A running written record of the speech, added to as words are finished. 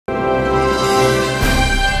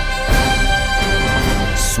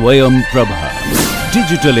Swayam Prabha.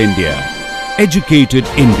 Digital India. Educated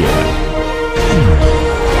India.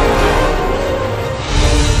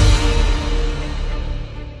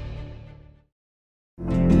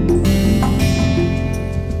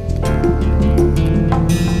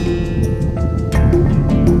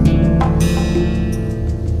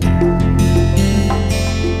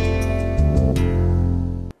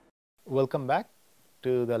 Welcome back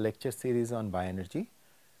to the lecture series on bioenergy.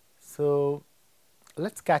 So,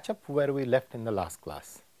 let us catch up where we left in the last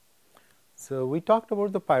class. So, we talked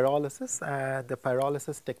about the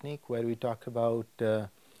pyrolysis technique, where we talked about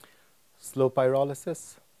slow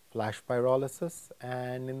pyrolysis, flash pyrolysis,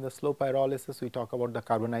 and in the slow pyrolysis we talk about the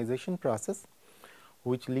carbonization process,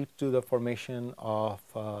 which leads to the formation of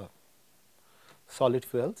solid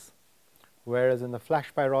fuels. Whereas in the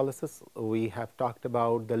flash pyrolysis we have talked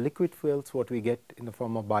about the liquid fuels, what we get in the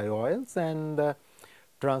form of bio-oils, and the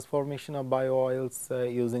transformation of bio-oils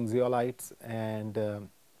using zeolites and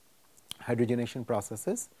hydrogenation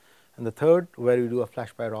processes. And the third, where we do a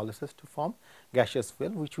flash pyrolysis to form gaseous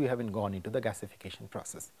fuel, which we haven't gone into the gasification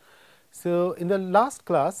process. So, in the last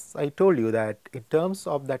class I told you that in terms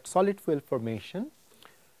of that solid fuel formation,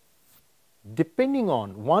 depending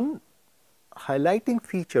on one highlighting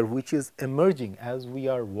feature which is emerging as we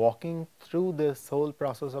are walking through this whole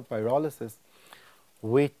process of pyrolysis,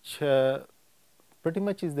 which pretty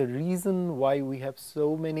much is the reason why we have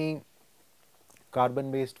so many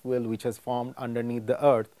carbon based fuel which has formed underneath the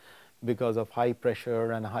earth because of high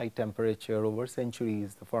pressure and high temperature over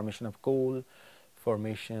centuries, the formation of coal,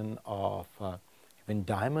 formation of even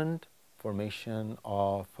diamond, formation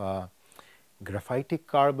of graphitic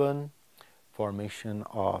carbon, formation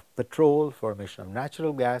of petrol, formation of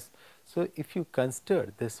natural gas. So, if you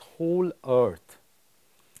consider this whole earth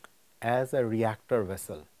as a reactor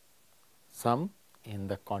vessel, some in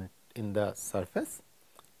the surface,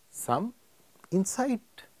 some inside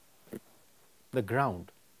the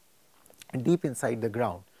ground, deep inside the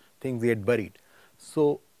ground, things get buried.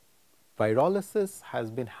 So, pyrolysis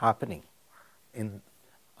has been happening in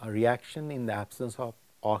a reaction in the absence of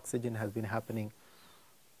oxygen has been happening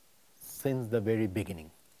since the very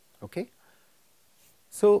beginning. Okay.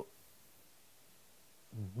 So,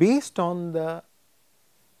 based on the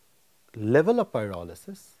level of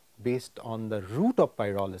pyrolysis, based on the route of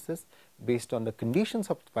pyrolysis, based on the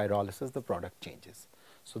conditions of pyrolysis, the product changes.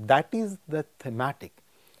 So, that is the thematic,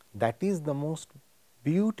 that is the most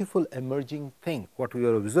beautiful emerging thing what we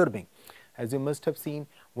are observing. As you must have seen,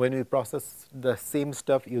 when we process the same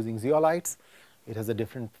stuff using zeolites, it has a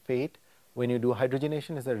different fate. When you do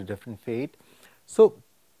hydrogenation, it has a different fate. So,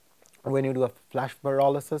 when you do a flash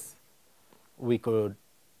pyrolysis, we could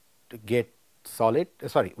get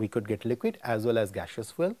we could get liquid as well as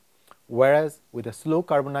gaseous fuel, whereas with a slow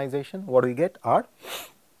carbonization, what we get are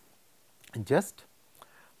just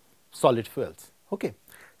solid fuels. Okay.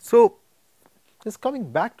 So, just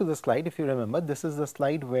coming back to the slide, if you remember, this is the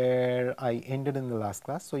slide where I ended in the last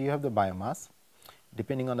class. So, you have the biomass.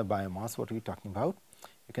 Depending on the biomass, what are we talking about?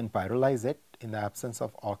 You can pyrolyze it in the absence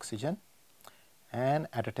of oxygen and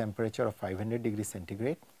at a temperature of 500 degrees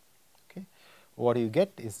centigrade. Okay. What you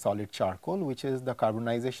get is solid charcoal, which is the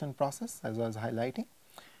carbonization process as I was highlighting,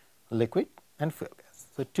 liquid and fuel gas.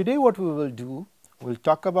 So, today what we will do, we will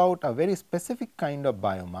talk about a very specific kind of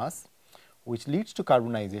biomass which leads to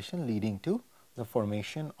carbonization, leading to the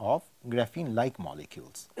formation of graphene like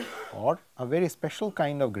molecules or a very special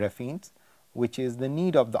kind of graphenes which is the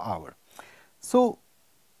need of the hour. So,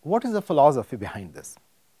 what is the philosophy behind this?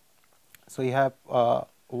 So, you have a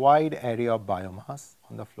wide area of biomass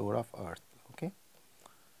on the floor of earth, okay,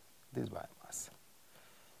 this biomass.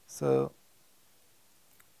 So,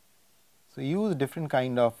 use different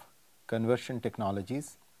kind of conversion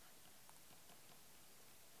technologies,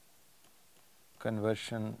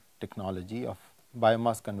 of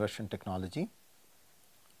biomass conversion technology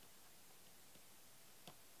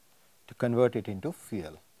to convert it into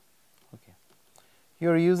fuel. Okay. You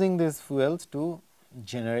are using these fuels to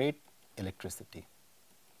generate electricity.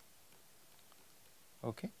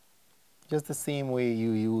 Okay. Just the same way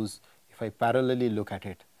you use, if I parallelly look at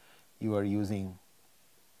it, you are using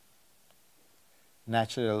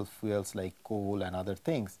natural fuels like coal and other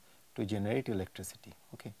things to generate electricity.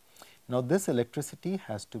 Okay. Now, this electricity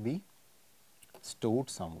has to be stored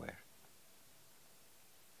somewhere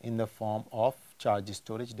in the form of charge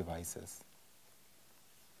storage devices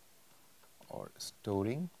or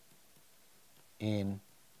storing in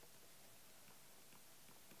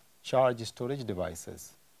charge storage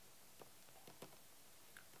devices,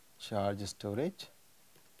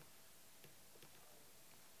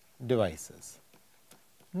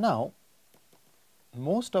 Now,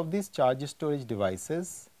 most of these charge storage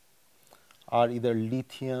devices are either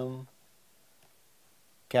lithium,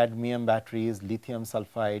 cadmium batteries, lithium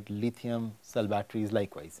sulfide, lithium cell batteries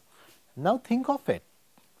likewise. Now think of it,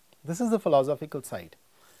 this is the philosophical side.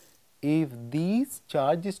 If these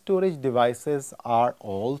charge storage devices are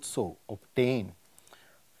also obtained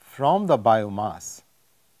from the biomass,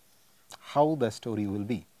 how the story will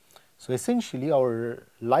be. So, essentially our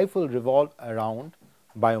life will revolve around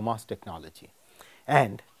biomass technology,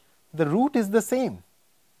 and the root is the same.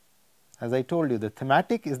 As I told you, the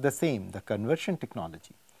thematic is the same, the conversion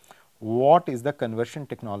technology. What is the conversion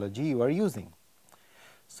technology you are using?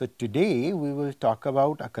 So, today we will talk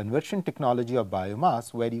about a conversion technology of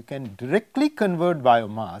biomass where you can directly convert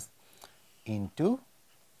biomass into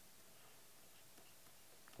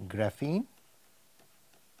graphene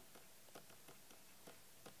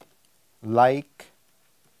like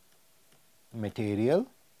material,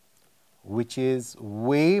 which is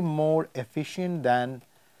way more efficient than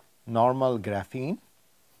normal graphene.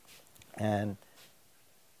 And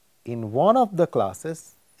in one of the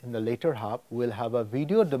classes in the later half, we will have a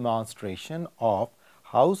video demonstration of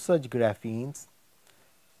how such graphenes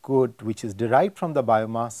could, which is derived from the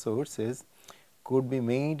biomass sources, could be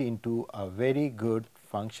made into a very good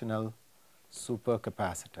functional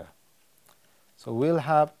supercapacitor. So, we will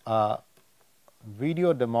have a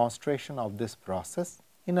video demonstration of this process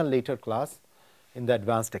in a later class in the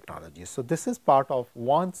advanced technology. So, this is part of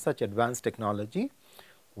one such advanced technology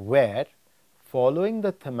where, following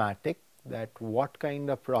the thematic that what kind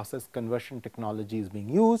of process conversion technology is being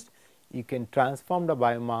used, you can transform the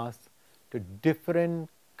biomass to different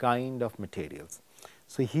kind of materials.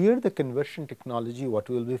 So, here the conversion technology what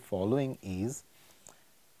we will be following is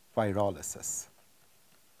pyrolysis.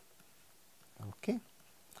 Okay.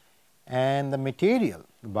 And the material,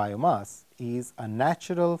 the biomass, is a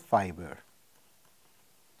natural fiber.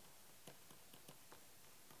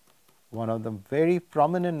 One of the very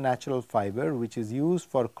prominent natural fiber which is used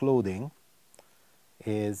for clothing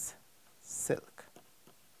is silk.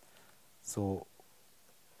 So,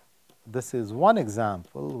 this is one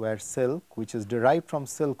example where silk, which is derived from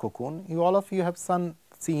silk cocoon, all of you have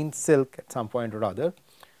seen silk at some point or other,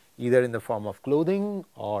 either in the form of clothing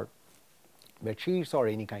or bed sheets or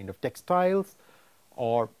any kind of textiles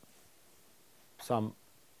or some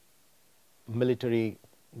military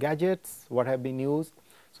gadgets what have been used.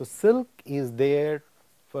 So, silk is there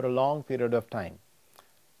for a long period of time.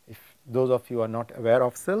 If those of you are not aware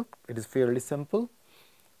of silk, it is fairly simple.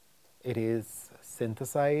 It is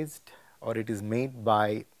synthesized or it is made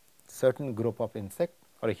by certain group of insects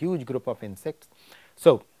or a huge group of insects.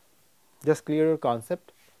 So, just clear your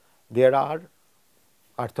concept, there are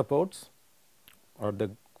arthropods or the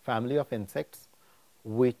family of insects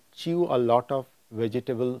which chew a lot of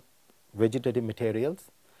vegetative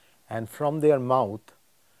materials, and from their mouth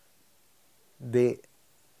they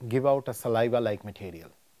give out a saliva like material,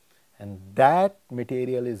 and that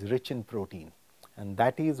material is rich in protein, and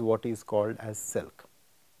that is what is called as silk.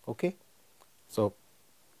 Okay. So,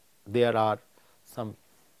 there are some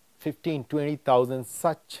 15-20,000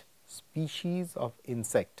 such species of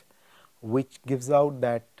insect which gives out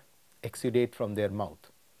that exudate from their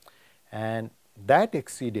mouth, and that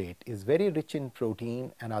exudate is very rich in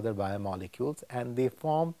protein and other biomolecules, and they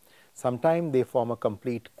form, sometimes they form a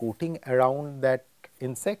complete coating around that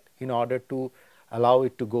insect in order to allow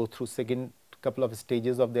it to go through second couple of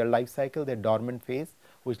stages of their life cycle, their dormant phase,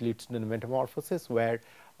 which leads to the metamorphosis where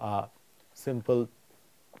simple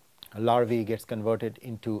larvae gets converted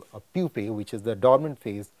into a pupae, which is the dormant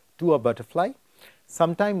phase, to a butterfly.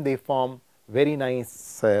 Sometimes they form very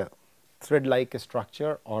nice thread like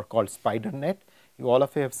structure or called spider net. You all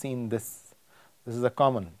of you have seen this. This is a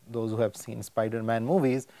common, those who have seen Spider-Man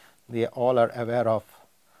movies, they all are aware of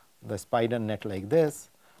the spider net like this,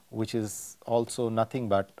 which is also nothing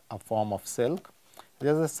but a form of silk.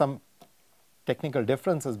 There are some technical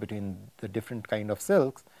differences between the different kind of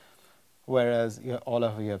silks, whereas all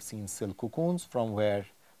of you have seen silk cocoons from where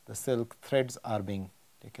the silk threads are being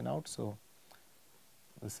taken out. So,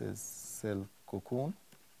 this is silk cocoon,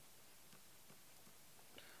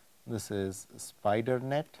 this is spider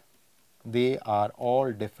net, they are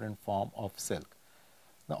all different form of silk.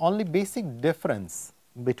 The only basic difference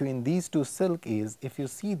between these two silk is, if you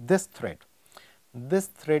see this thread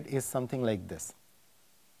is something like this.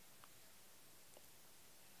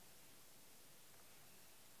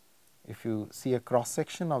 If you see a cross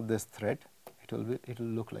section of this thread, it will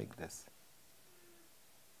look like this.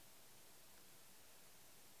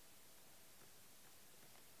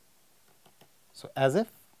 So, as if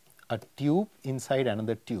a tube inside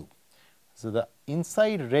another tube. So, the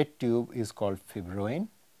inside red tube is called fibroin,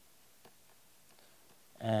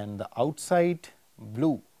 and the outside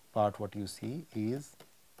blue part what you see is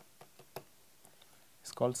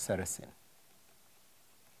called sericin.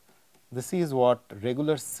 This is what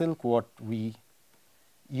regular silk what we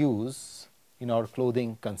use in our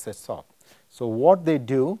clothing consists of. So, what they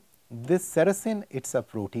do, this sericin it is a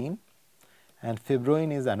protein and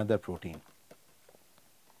fibroin is another protein.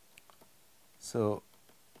 So,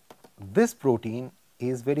 this protein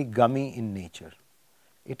is very gummy in nature,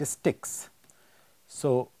 it sticks.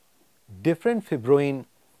 So, different fibroin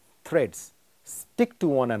threads stick to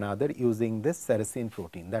one another using this sericin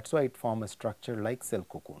protein, that is why it forms a structure like silk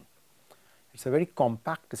cocoon. It is a very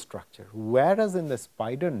compact structure, whereas in the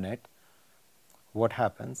spider net what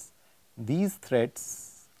happens, these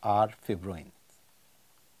threads are fibroin,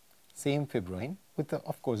 same fibroin with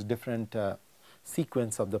of course different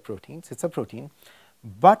sequence of the proteins, it is a protein,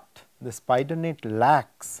 but the spider net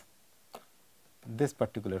lacks this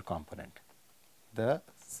particular component, the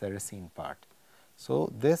sericin part.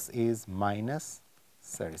 So, this is minus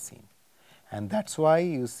sericin, and that is why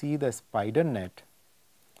you see the spider net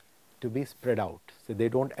to be spread out. So, they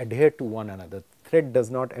do not adhere to one another, thread does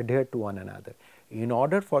not adhere to one another. In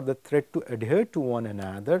order for the thread to adhere to one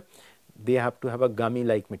another, they have to have a gummy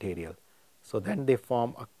like material. So, then they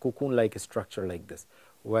form a cocoon like structure like this,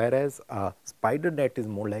 whereas a spider net is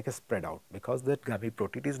more like a spread out, because that gummy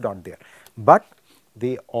protein is not there, but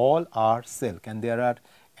they all are silk, and there are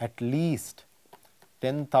at least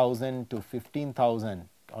 10,000 to 15,000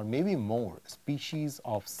 or maybe more species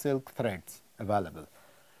of silk threads available,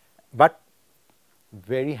 but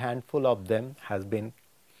very handful of them has been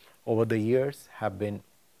over the years have been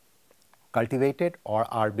cultivated or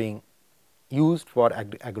are being used for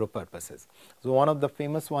agro purposes. So, one of the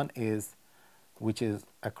famous one is, which is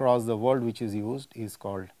across the world which is used, is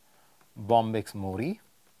called Bombyx mori,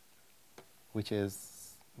 which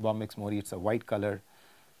is Bombyx mori, it is a white color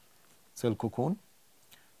silk cocoon.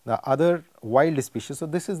 The other wild species, so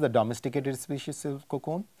this is the domesticated species silk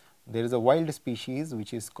cocoon. There is a wild species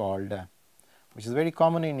which is called, which is very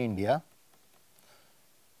common in India,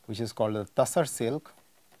 which is called the Tassar silk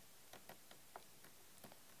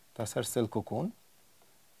cocoon,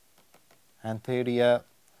 Antheria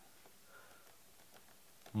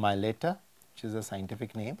myelata, which is a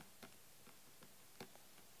scientific name.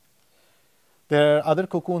 There are other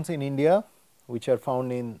cocoons in India which are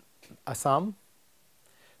found in Assam.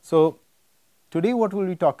 So, today what we will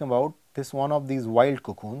be talking about, this one of these wild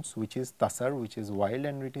cocoons which is Tassar, which is wild,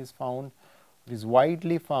 and it is found, it is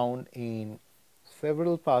widely found in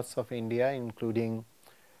several parts of India, including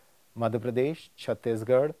Madhya Pradesh,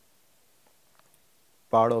 Chhattisgarh,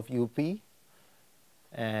 part of UP,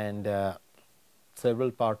 and several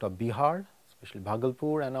part of Bihar, especially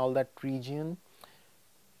Bhagalpur and all that region,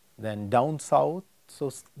 then down south.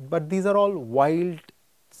 So, but these are all wild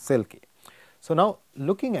silky. So, now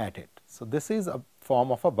looking at it, so this is a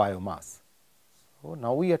form of a biomass. So,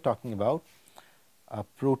 now we are talking about a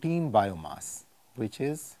protein biomass, which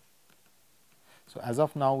is, so as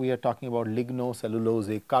of now we are talking about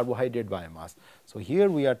lignocellulosic carbohydrate biomass. So, here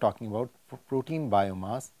we are talking about protein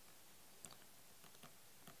biomass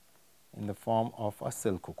in the form of a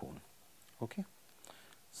silk cocoon. Okay.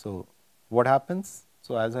 So, what happens?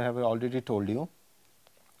 So, as I have already told you,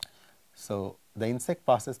 so the insect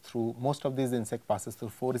passes through, most of these insect passes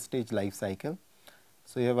through 4-stage life cycle.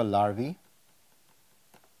 So, you have a larvae,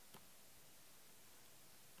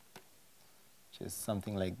 which is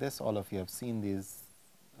something like this, all of you have seen these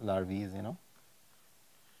larvae, you know.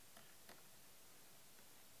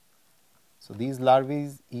 So, these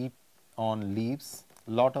larvae eat on leaves,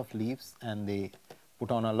 lot of leaves, and they put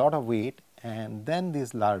on a lot of weight, and then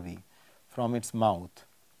this larvae from its mouth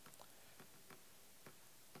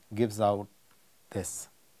gives out this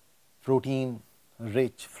protein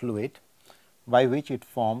rich fluid, by which it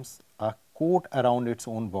forms a coat around its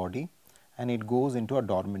own body and it goes into a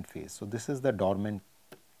dormant phase. So, this is the dormant,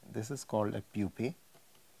 this is called a pupae.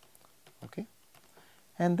 Okay.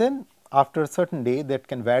 And then after a certain day, that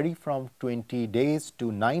can vary from 20 days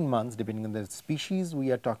to 9 months depending on the species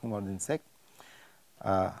we are talking about, the insect,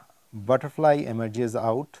 butterfly emerges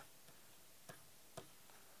out,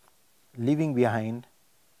 leaving behind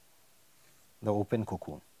the open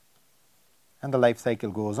cocoon, and the life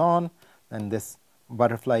cycle goes on. Then this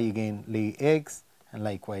butterfly again lay eggs, and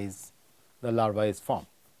likewise the larva is formed.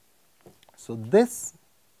 So, this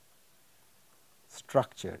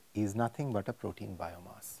structure is nothing but a protein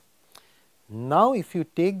biomass. Now, if you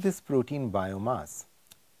take this protein biomass,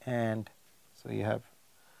 and so you have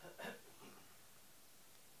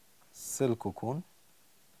silk cocoon,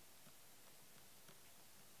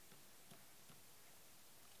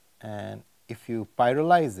 and if you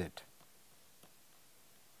pyrolyze it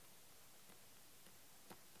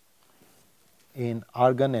in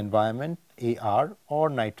argon environment AR or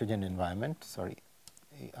nitrogen environment, sorry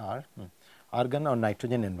AR, argon or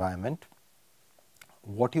nitrogen environment,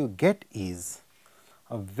 what you get is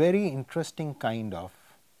a very interesting kind of.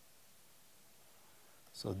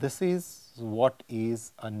 So, this is what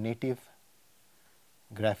is a native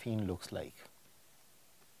graphene looks like.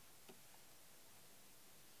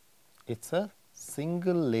 It is a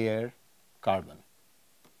single layer carbon.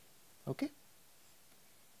 Okay.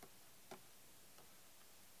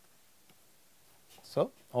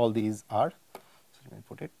 So, all these are, so let me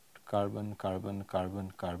put it carbon, carbon,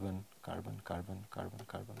 carbon, carbon, carbon, carbon, carbon,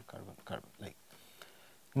 carbon, carbon, carbon, like.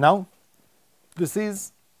 Now, this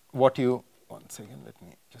is what you, one second, let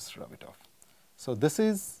me just rub it off. So, this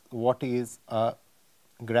is what is a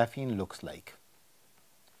graphene looks like.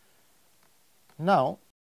 Now,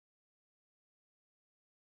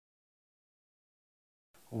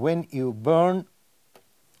 when you burn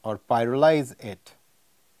or pyrolyze it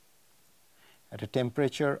at a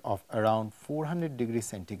temperature of around 400 degrees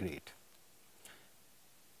centigrade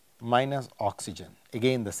minus oxygen,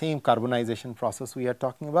 again the same carbonization process we are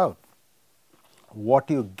talking about, what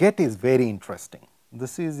you get is very interesting.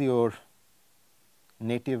 This is your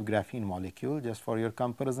native graphene molecule. Just for your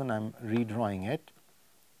comparison, I am redrawing it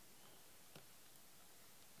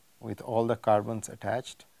with all the carbons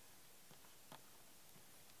attached.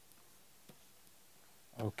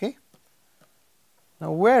 Okay.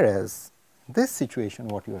 Now, whereas this situation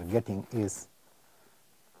what you are getting is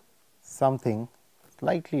something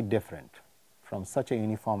slightly different from such a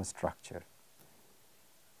uniform structure.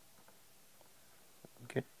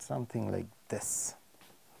 Get something like this.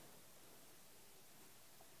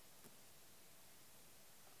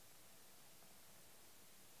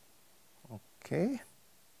 Okay.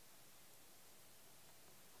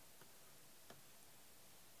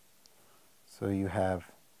 So, you have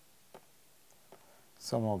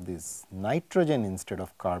some of this nitrogen instead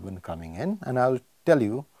of carbon coming in, and I will tell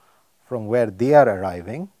you from where they are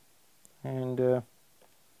arriving. And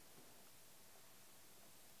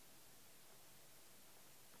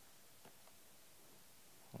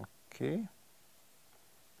okay.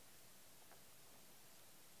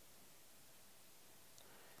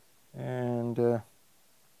 And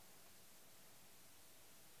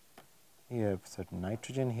you have certain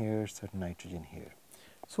nitrogen here, certain nitrogen here.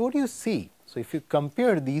 So, what do you see? So, if you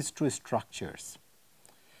compare these two structures,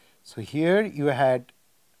 so here you had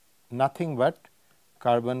nothing but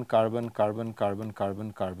carbon, carbon, carbon, carbon,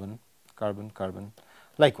 carbon, carbon, carbon, carbon.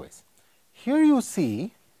 Likewise, here you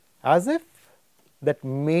see as if that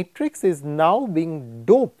matrix is now being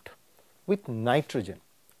doped with nitrogen,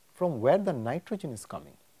 from where the nitrogen is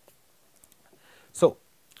coming. So,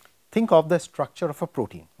 think of the structure of a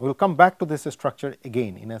protein. We will come back to this structure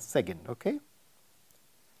again in a second. Okay?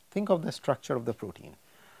 Think of the structure of the protein.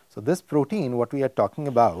 So, this protein what we are talking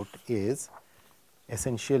about is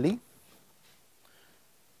essentially,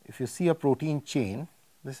 if you see a protein chain,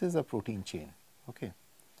 this is a protein chain. Okay.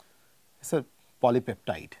 It is a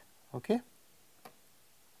polypeptide. Okay.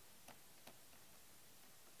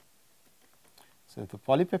 So, the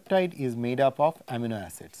polypeptide is made up of amino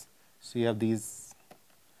acids. So, you have these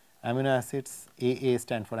amino acids, AA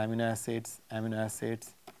stand for amino acids,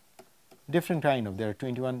 different kind of, there are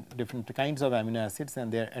 21 different kinds of amino acids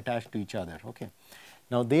and they are attached to each other. Okay.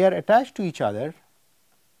 Now, they are attached to each other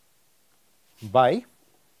by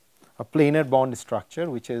a planar bond structure,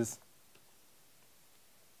 which is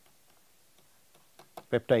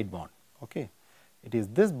peptide bond. Okay. It is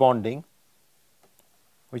this bonding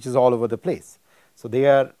which is all over the place. So, they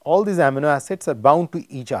are, all these amino acids are bound to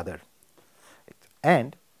each other,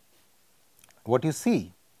 and what you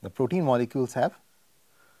see, the protein molecules have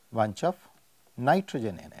bunch of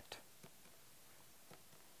nitrogen in it.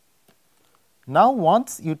 Now,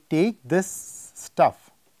 once you take this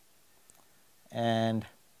stuff and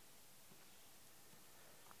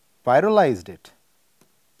pyrolyzed it,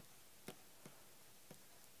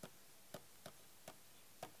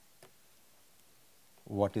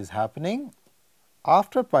 what is happening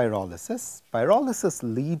after pyrolysis? Pyrolysis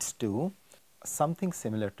leads to something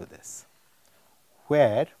similar to this,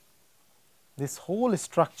 where this whole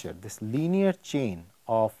structure, this linear chain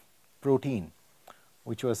of protein,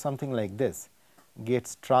 which was something like this,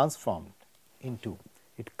 gets transformed into,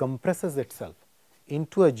 it compresses itself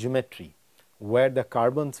into a geometry where the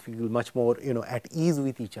carbons feel much more at ease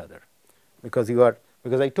with each other, because you are,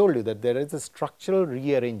 because I told you that there is a structural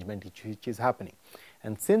rearrangement which is happening,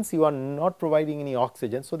 and since you are not providing any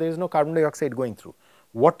oxygen, so there is no carbon dioxide going through.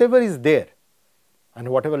 Whatever is there and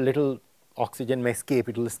whatever little oxygen may escape,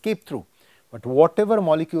 it will escape through, but whatever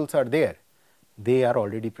molecules are there, they are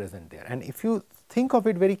already present there. And if you think of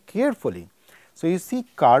it very carefully, so you see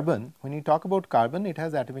carbon, when you talk about carbon, it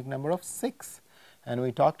has atomic number of 6, and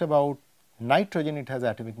we talked about nitrogen, it has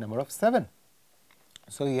atomic number of 7.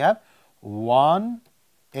 So, you have one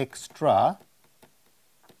extra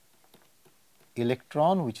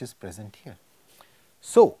electron which is present here.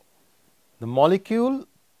 So, the molecule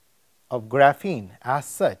of graphene as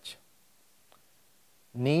such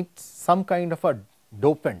needs some kind of a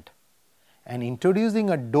dopant, and introducing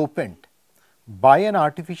a dopant by an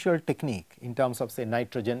artificial technique in terms of say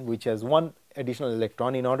nitrogen, which has one additional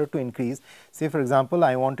electron, in order to increase, say for example,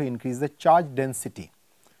 I want to increase the charge density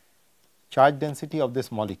of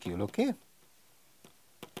this molecule, okay,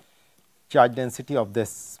 charge density of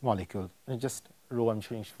this molecule, just rho I am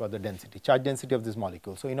showing for the density, charge density of this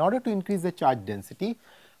molecule. So, in order to increase the charge density,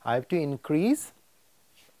 I have to increase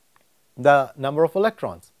the number of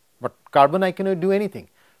electrons, but carbon I cannot do anything.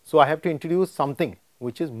 So, I have to introduce something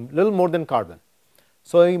which is little more than carbon.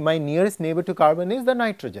 So, my nearest neighbor to carbon is the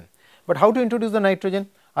nitrogen, but how to introduce the nitrogen?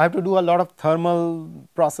 I have to do a lot of thermal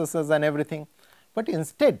processes and everything, but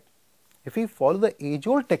instead if we follow the age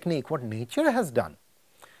old technique what nature has done,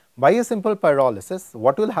 by a simple pyrolysis,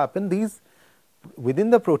 what will happen, these within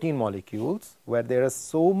the protein molecules where there is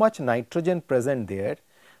so much nitrogen present there,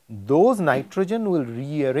 those nitrogen will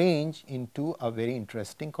rearrange into a very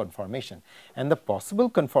interesting conformation, and the possible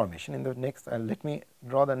conformation in the next, let me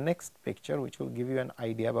draw the next picture which will give you an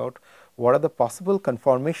idea about what are the possible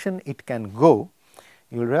conformation it can go.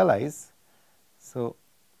 You will realize, so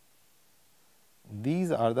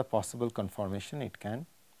these are the possible conformation it can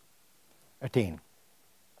attain.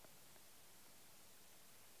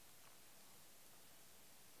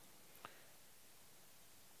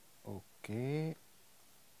 Okay.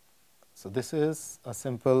 So, this is a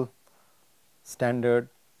simple standard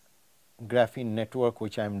graphene network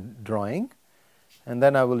which I am drawing, and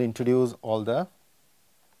then I will introduce all the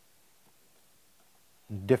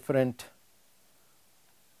different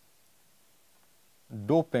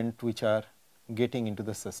dopant which are getting into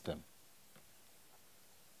the system.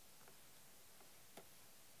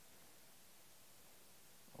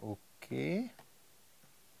 Okay.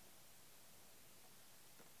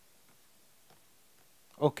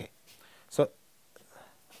 Okay. So,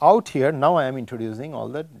 out here now I am introducing all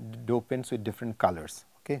the dopants with different colors.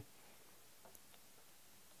 Okay.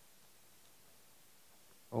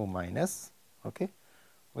 O minus, okay,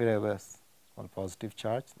 we have a small positive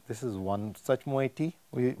charge. This is one such moiety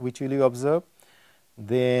which will you observe.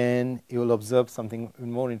 Then you will observe something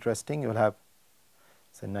more interesting. You will have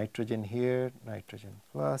say nitrogen here, nitrogen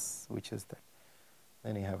plus, which is that.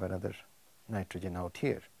 Then you have another nitrogen out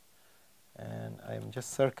here, and I am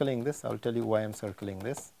just circling this. I will tell you why I am circling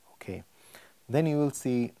this. Okay. Then you will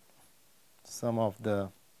see some of the,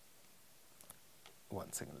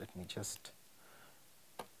 one second, let me just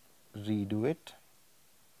redo it,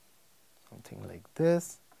 something like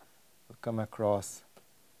this. Will come across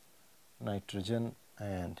nitrogen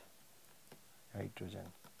and hydrogen,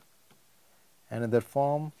 another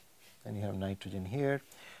form, then you have nitrogen here.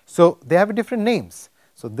 So, they have different names.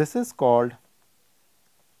 So, this is called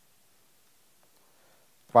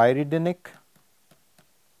pyridinic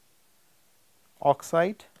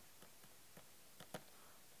oxide,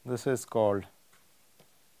 this is called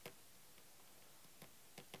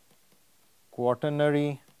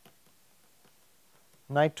quaternary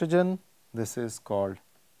nitrogen, this is called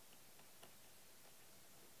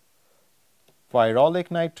pyrrolic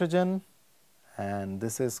nitrogen, and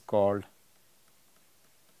this is called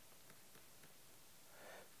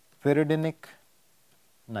pyridinic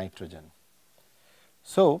nitrogen.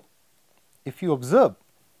 So, if you observe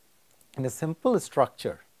in a simple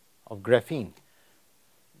structure of graphene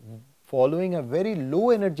following a very low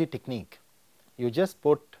energy technique, you just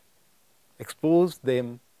expose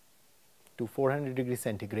them to 400 degree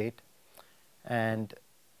centigrade and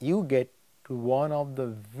you get to one of the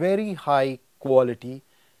very high quality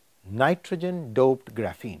nitrogen doped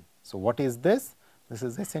graphene. So, what is this? This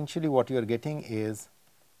is essentially what you are getting is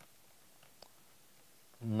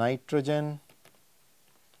nitrogen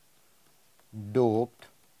doped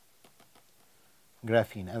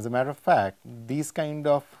graphene. As a matter of fact,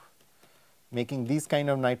 making these kind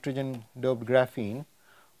of nitrogen doped graphene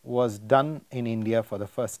was done in India for the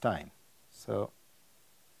first time. So,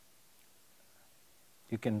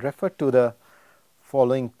 you can refer to the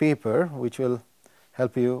following paper which will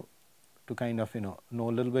help you to kind of know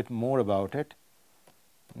a little bit more about it.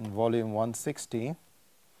 In volume 160,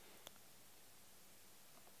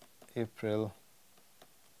 April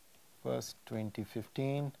 1st,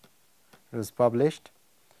 2015. It was published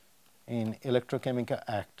in Electrochemical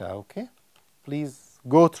Acta. Okay, please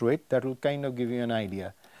go through it. That will kind of give you an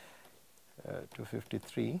idea.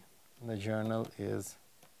 253. The journal is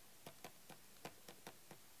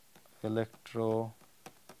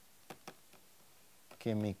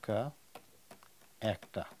Electrochemica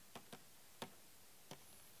Acta.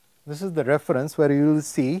 This is the reference where you will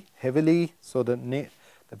see heavily. So, the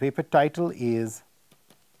paper title is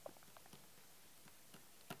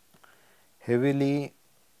heavily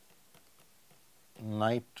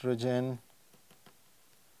nitrogen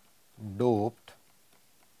doped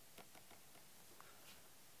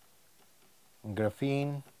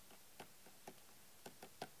graphene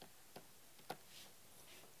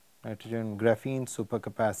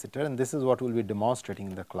supercapacitor, and this is what we will be demonstrating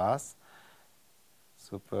in the class.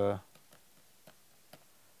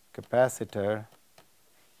 Supercapacitor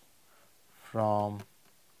from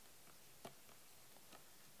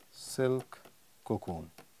silk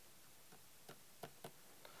cocoon.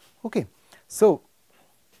 Okay. So,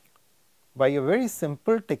 by a very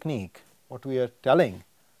simple technique, what we are telling,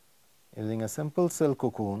 using a simple silk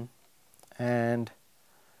cocoon, and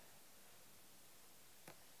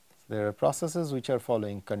there are processes which are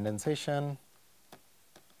following: condensation,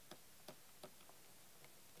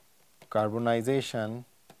 carbonization,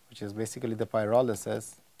 which is basically the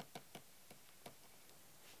pyrolysis,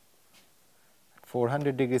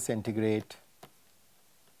 400 degrees centigrade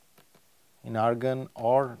in argon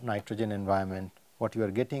or nitrogen environment. What you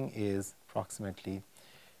are getting is approximately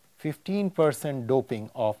 15% doping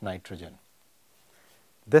of nitrogen.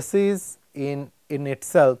 This is in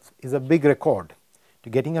itself is a big record. To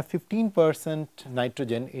getting a 15%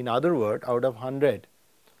 nitrogen, in other words, out of 100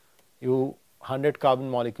 carbon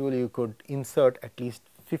molecule, you could insert at least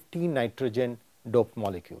 15 nitrogen doped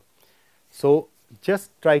molecule. So, just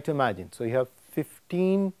try to imagine. So, you have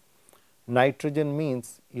 15 nitrogen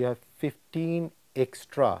means you have 15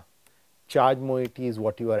 extra charge moiety is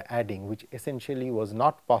what you are adding, which essentially was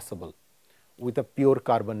not possible with a pure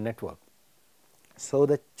carbon network. So,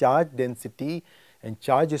 the charge density and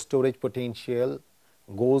charge storage potential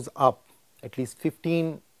goes up at least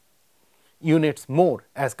 15 units more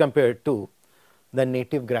as compared to the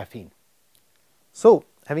native graphene. So,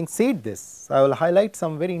 having said this, I will highlight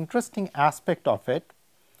some very interesting aspect of it,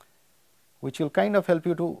 which will kind of help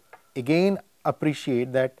you to again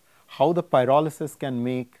appreciate that how the pyrolysis can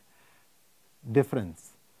make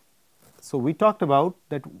difference. So, we talked about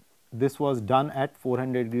that this was done at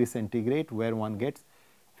 400 degrees centigrade, where one gets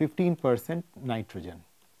 15% nitrogen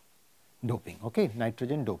doping, okay,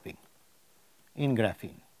 nitrogen doping in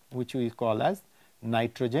graphene, which we call as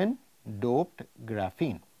nitrogen doped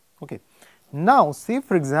graphene. Okay. Now, say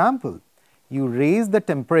for example, you raise the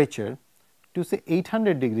temperature to say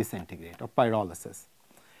 800 degrees centigrade of pyrolysis.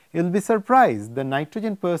 You will be surprised the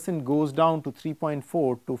nitrogen percent goes down to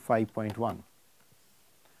 3.4 to 5.1.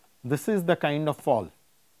 This is the kind of fall.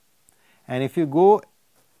 And if you go,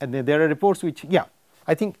 and there are reports which, yeah,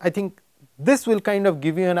 I think this will kind of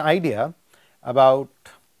give you an idea about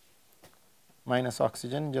minus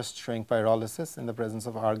oxygen, just showing pyrolysis in the presence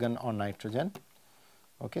of argon or nitrogen.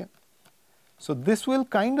 Okay. So, this will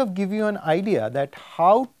kind of give you an idea that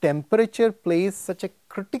how temperature plays such a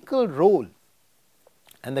critical role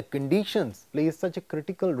and the conditions plays such a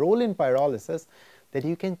critical role in pyrolysis, that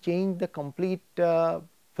you can change the complete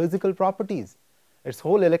physical properties. Its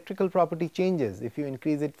whole electrical property changes if you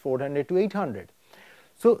increase it 400 to 800.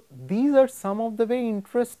 So, these are some of the very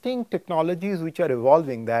interesting technologies which are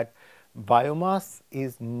evolving, that biomass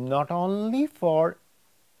is not only for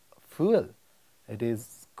fuel, it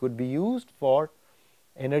is could be used for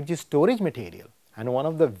energy storage material, and one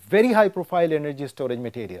of the very high profile energy storage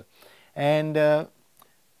material. And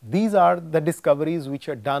these are the discoveries which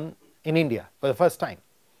are done in India for the first time.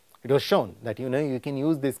 It was shown that you can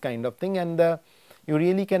use this kind of thing, and you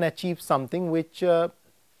really can achieve something which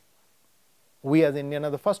we as Indian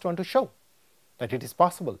are the first one to show that it is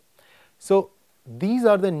possible. So, these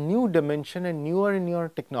are the new dimension and newer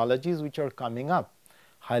technologies which are coming up,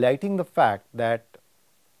 highlighting the fact that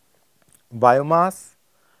biomass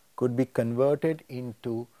could be converted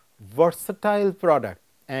into versatile product,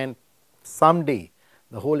 and someday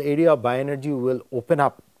the whole area of bioenergy will open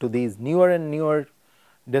up to these newer and newer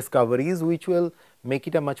discoveries, which will make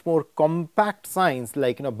it a much more compact science,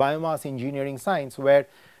 like biomass engineering science, where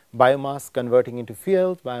biomass converting into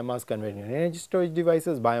fuels, biomass converting into energy storage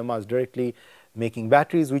devices, biomass directly making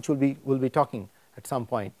batteries, which we'll be talking at some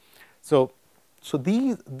point. So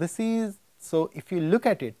if you look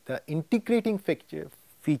at it, the integrating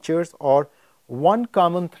features or one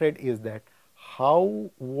common thread is that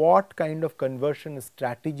what kind of conversion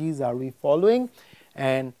strategies are we following,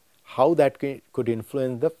 and how that could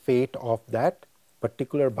influence the fate of that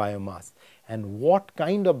particular biomass, and what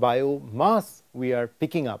kind of biomass we are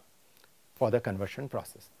picking up for the conversion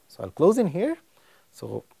process. So, I will close in here.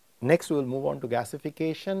 So, next we will move on to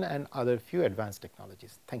gasification and other few advanced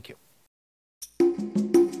technologies. Thank you.